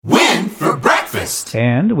guest.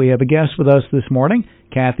 And we have a guest with us this morning,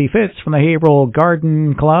 Kathy Fitz from the Haverhill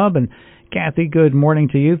Garden Club. And Kathy, good morning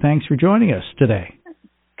to you. Thanks for joining us today.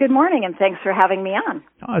 Good morning, and thanks for having me on.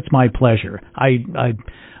 Oh, it's my pleasure. I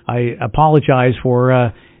apologize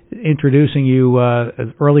for introducing you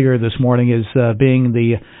earlier this morning as being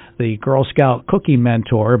the Girl Scout cookie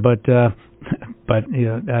mentor, but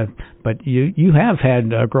you have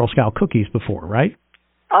had Girl Scout cookies before, right?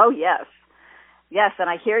 Oh yes, and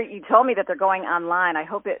I hear you told me that they're going online. I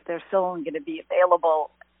hope they're still only going to be available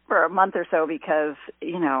for a month or so because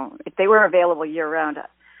if they were available year round,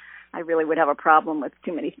 I really would have a problem with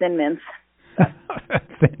too many Thin Mints.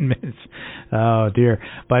 Thin Mints. Oh dear.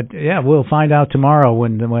 But yeah, we'll find out tomorrow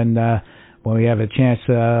when we have a chance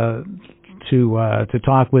to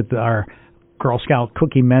talk with our Girl Scout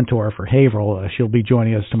cookie mentor for Haverhill. She'll be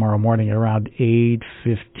joining us tomorrow morning around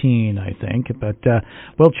 8:15, I think. But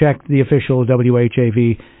we'll check the official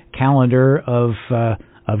WHAV calendar of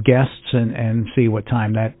guests and see what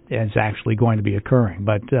time that is actually going to be occurring.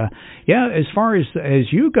 But yeah, as far as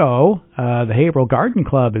you go, the Haverhill Garden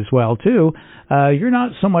Club as well too. You're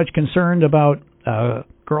not so much concerned about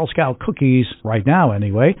Girl Scout cookies right now,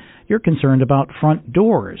 anyway. You're concerned about front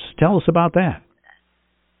doors. Tell us about that.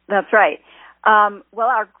 That's right. Well,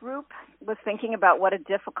 our group was thinking about what a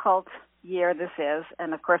difficult year this is,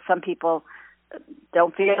 and of course, some people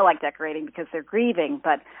don't feel like decorating because they're grieving,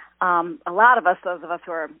 but a lot of us, those of us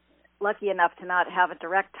who are lucky enough to not have a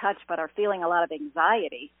direct touch but are feeling a lot of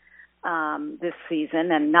anxiety this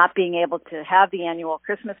season and not being able to have the annual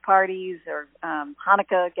Christmas parties or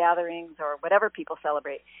Hanukkah gatherings or whatever people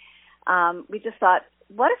celebrate, we just thought,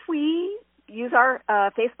 what if we use our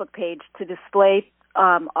Facebook page to display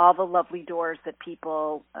all the lovely doors that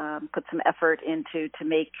people put some effort into to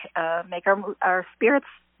make our spirits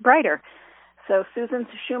brighter. So Susan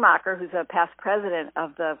Schumacher, who's a past president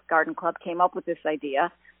of the Garden Club, came up with this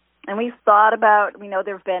idea. And we thought about, we know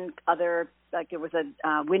there have been other, like there was a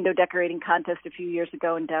window decorating contest a few years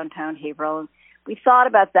ago in downtown Haverhill. And we thought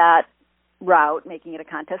about that route, making it a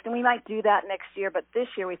contest, and we might do that next year. But this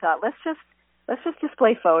year we thought, let's just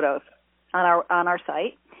display photos on our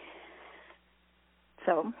site.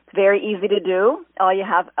 So it's very easy to do. All you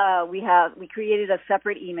have, we created a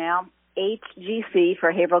separate email, HGC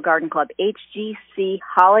for Haverhill Garden Club,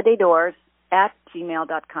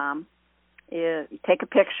 hgcholidaydoors@gmail.com. You take a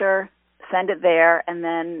picture, send it there, and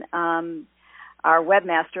then our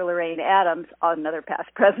webmaster, Lorraine Adams, another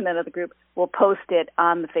past president of the group, will post it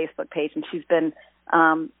on the Facebook page. And she's been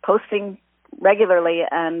posting regularly,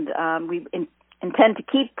 and we intend to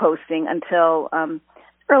keep posting until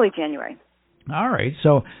early January. All right,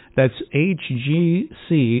 so that's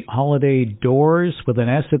HGC Holiday Doors with an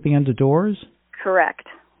S at the end of doors? Correct.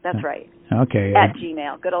 That's right. Okay. At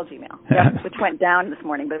Gmail, good old Gmail, yep, which went down this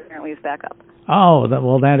morning, but apparently it's back up. Oh,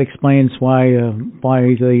 that explains why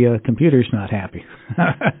the computer's not happy.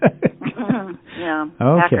 Yeah,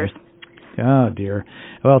 okay. hackers. Oh, dear.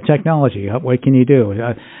 Well, technology, what can you do?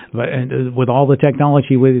 But with all the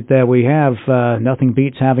technology that we have, nothing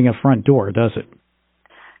beats having a front door, does it?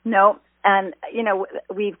 No. And,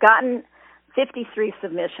 we've gotten 53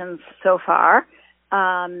 submissions so far.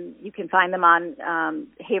 You can find them on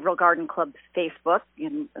Haverhill Garden Club's Facebook. You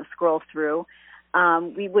can scroll through.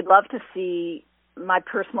 We would love to see, my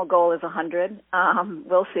personal goal is 100.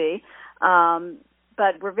 We'll see.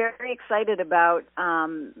 But we're very excited about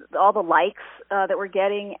all the likes that we're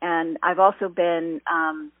getting. And I've also been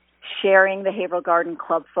sharing the Haverhill Garden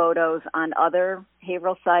Club photos on other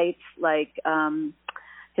Haverhill sites like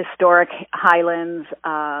Historic Highlands,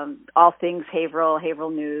 All Things Haverhill,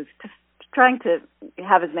 Haverhill News, just trying to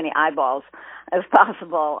have as many eyeballs as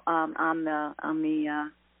possible on the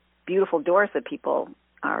beautiful doors that people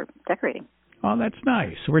are decorating. Oh, that's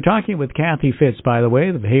nice. We're talking with Kathy Fitz, by the way,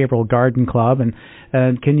 of the Haverhill Garden Club, and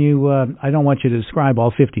can you? I don't want you to describe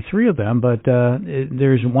all 53 of them, but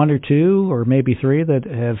there's one or two, or maybe three that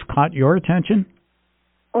have caught your attention.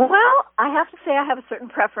 Well, I have to say I have a certain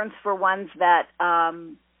preference for ones that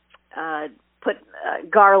put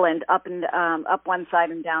garland up one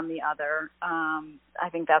side and down the other. I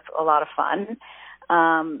think that's a lot of fun.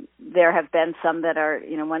 There have been some that are,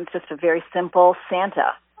 one's just a very simple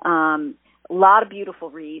Santa. A lot of beautiful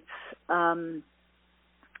wreaths.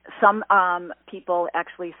 Some people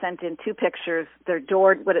actually sent in two pictures, their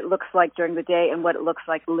door, what it looks like during the day and what it looks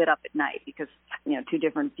like lit up at night, because, two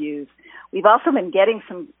different views. We've also been getting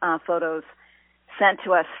some photos sent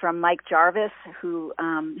to us from Mike Jarvis, who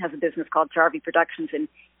has a business called Jarvie Productions, and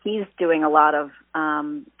he's doing a lot of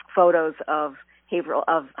photos of Haverhill,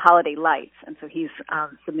 of holiday lights, and so he's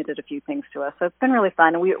submitted a few things to us. So it's been really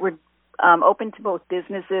fun, and we're open to both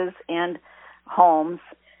businesses and homes.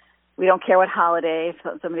 We don't care what holiday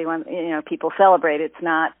somebody wants, people celebrate. It's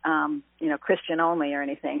not, Christian only or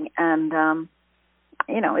anything. And,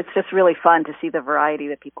 it's just really fun to see the variety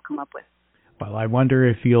that people come up with. Well, I wonder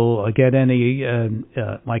if you'll get any,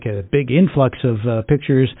 like a big influx of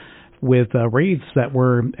pictures with wreaths that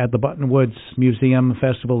were at the Buttonwoods Museum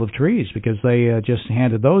Festival of Trees, because they just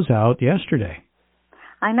handed those out yesterday.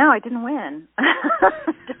 I know, I didn't win.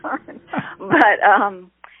 Darn. But,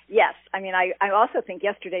 yes, I also think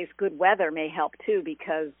yesterday's good weather may help, too,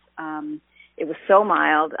 because it was so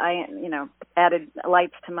mild. I, added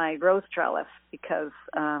lights to my rose trellis because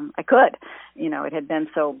I could. It had been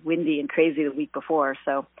so windy and crazy the week before.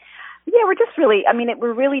 So, yeah, we're just really,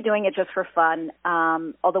 we're really doing it just for fun.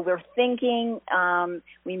 Although we're thinking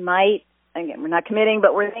we might, again, we're not committing,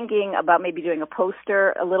 but we're thinking about maybe doing a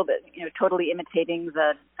poster a little bit, totally imitating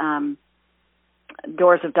the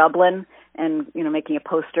Doors of Dublin and, making a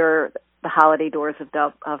poster, the holiday Doors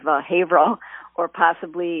of Haverhill, or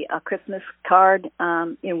possibly a Christmas card.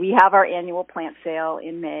 We have our annual plant sale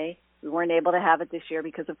in May. We weren't able to have it this year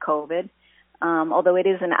because of COVID, although it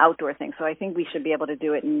is an outdoor thing. So I think we should be able to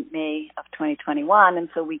do it in May of 2021. And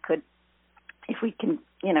so we could, if we can,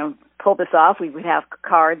 pull this off, we would have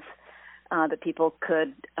cards that people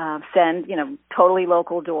could send, totally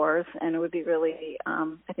local doors. And it would be really,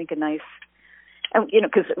 I think, a nice,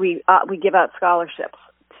 because we give out scholarships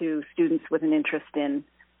to students with an interest in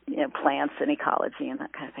plants and ecology and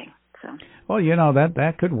that kind of thing. So. Well,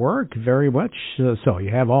 that could work very much. So you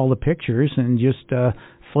have all the pictures and just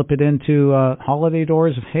flip it into Holiday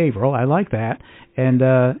Doors of Haverhill. I like that. And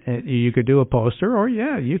you could do a poster, or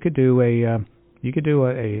you could do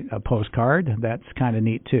a postcard. That's kind of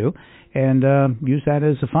neat too, and use that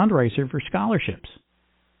as a fundraiser for scholarships.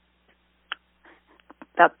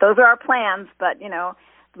 Those are our plans, but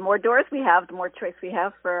the more doors we have, the more choice we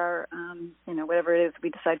have for our, whatever it is we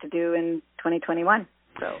decide to do in 2021.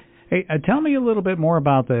 So. Hey, tell me a little bit more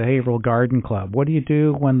about the Haverhill Garden Club. What do you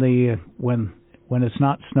do when it's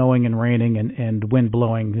not snowing and raining and wind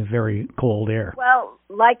blowing very cold air? Well,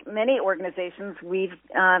 like many organizations, we've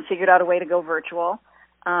figured out a way to go virtual.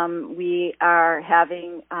 We are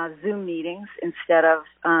having Zoom meetings instead of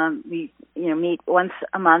we meet once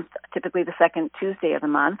a month, typically the second Tuesday of the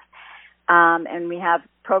month. And we have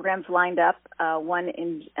programs lined up, one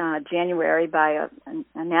in January by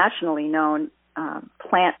a nationally known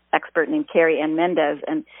plant expert named Carrie Ann Mendez,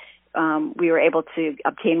 and we were able to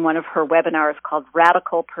obtain one of her webinars called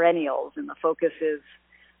Radical Perennials, and the focus is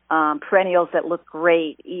perennials that look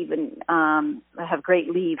great, even have great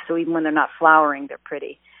leaves, so even when they're not flowering, they're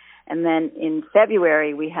pretty. And then in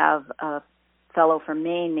February, we have a fellow from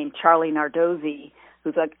Maine named Charlie Nardozzi,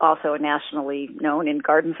 who's also nationally known in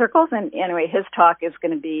garden circles. And anyway, his talk is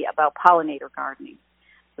going to be about pollinator gardening,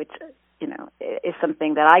 which, is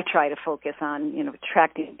something that I try to focus on,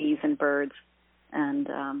 attracting bees and birds and,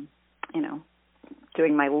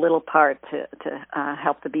 doing my little part to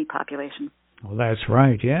help the bee population. Well, that's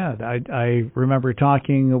right. Yeah, I remember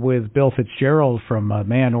talking with Bill Fitzgerald from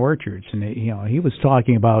Man Orchards, and he was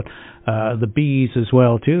talking about the bees as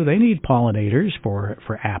well too. They need pollinators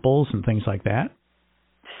for apples and things like that.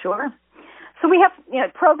 Sure. So we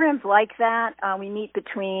have programs like that. We meet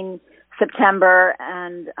between September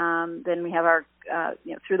and then we have our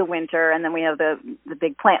through the winter, and then we have the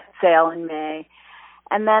big plant sale in May,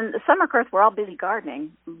 and then the summer, of course, we're all busy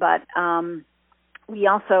gardening, but we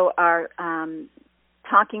also are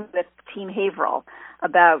talking with Team Haverhill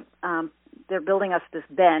about, they're building us this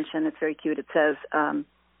bench, and it's very cute. It says, if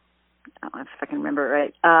I can remember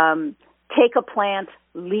it right, take a plant,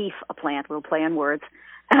 leaf a plant. We'll play on words.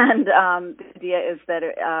 And the idea is that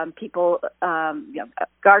people,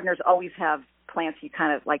 gardeners always have plants you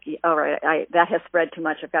kind of like, all right, that has spread too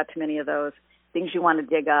much. I've got too many of those, things you want to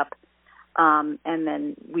dig up. And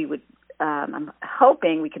then we would, I'm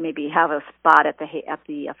hoping we can maybe have a spot at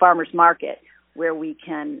the farmer's market where we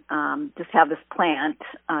can just have this plant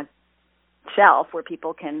shelf where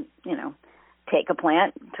people can, take a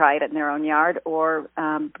plant, try it in their own yard, or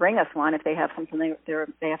bring us one if they have something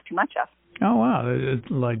they have too much of. Oh wow!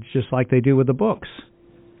 Just like they do with the books.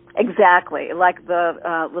 Exactly, like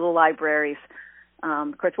the little libraries.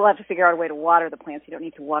 Of course, we'll have to figure out a way to water the plants. You don't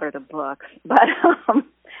need to water the books, but so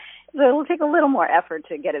it'll take a little more effort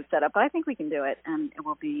to get it set up. But I think we can do it, and it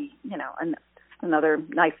will be, another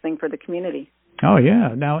nice thing for the community. Oh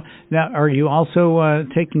yeah. Now, are you also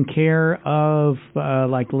taking care of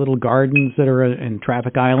like little gardens that are in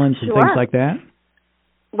traffic islands and things like that?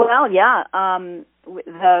 Well, yeah.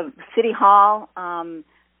 The City Hall and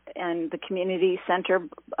the Community Center,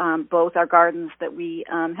 both are gardens that we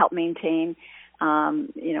help maintain.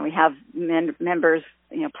 We have members,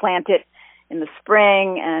 plant it in the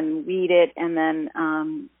spring and weed it, and then,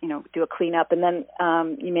 do a cleanup. And then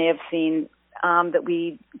you may have seen that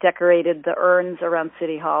we decorated the urns around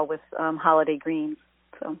City Hall with holiday greens.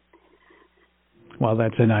 So, well,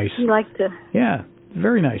 that's a nice. You like to? Yeah,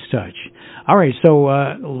 very nice touch. All right, so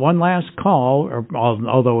one last call,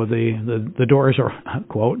 although the doors are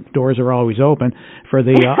doors are always open for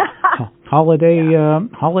the holiday pictures.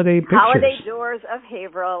 Holiday Doors of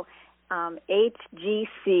Haverhill,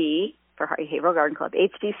 HGC for Haverhill Garden Club.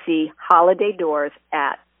 HGC Holiday Doors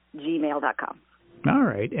at gmail.com. All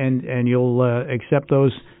right, and you'll accept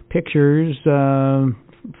those pictures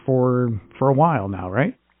for a while now,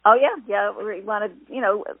 right? Oh yeah. We want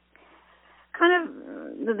to, kind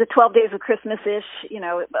of the 12 days of Christmas-ish,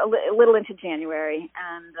 a little into January,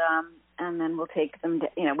 and then we'll take them.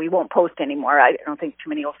 We won't post anymore. I don't think too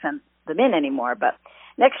many will send them in anymore. But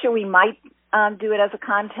next year we might do it as a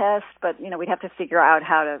contest, but we'd have to figure out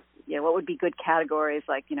how to, what would be good categories,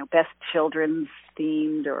 like best children's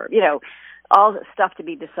themed, or all the stuff to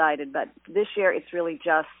be decided. But this year it's really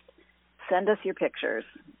just send us your pictures,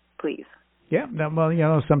 please. Yeah,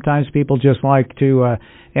 well, sometimes people just like to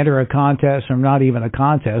enter a contest, or not even a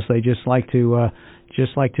contest. They just like to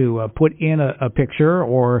put in a picture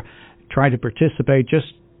or try to participate,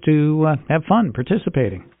 just to have fun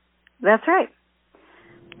participating. That's right.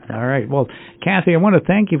 All right. Well, Kathy, I want to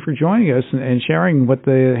thank you for joining us and sharing what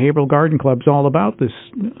the Haverhill Garden Club's all about this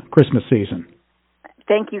Christmas season.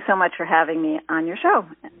 Thank you so much for having me on your show,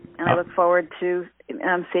 and I look forward to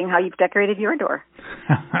seeing how you've decorated your door.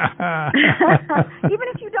 Even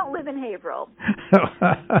if you don't live in Haverhill.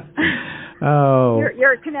 Oh.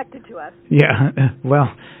 You're connected to us. Yeah. Well,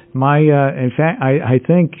 in fact, I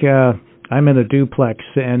think I'm in a duplex,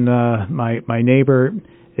 and my neighbor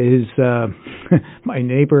is my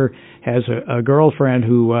neighbor has a girlfriend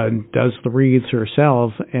who does the wreaths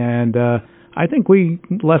herself, and I think we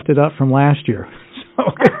left it up from last year. So.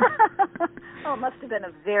 Oh, it must have been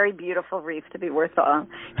a very beautiful wreath to be worth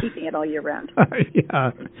keeping it all year round.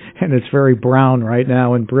 Yeah, and it's very brown right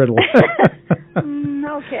now and brittle.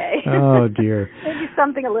 Okay. Oh, dear. Maybe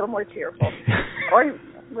something a little more cheerful. Or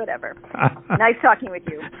whatever. Nice talking with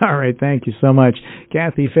you. All right, thank you so much.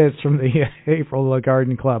 Kathy Fitz from the Haverhill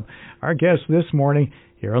Garden Club. Our guest this morning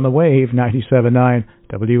here on the Wave 97.9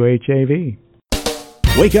 WHAV.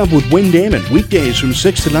 Wake up with Wayne Damon weekdays from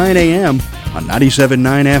 6 to 9 a.m. on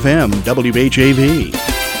 97.9 FM WHAV.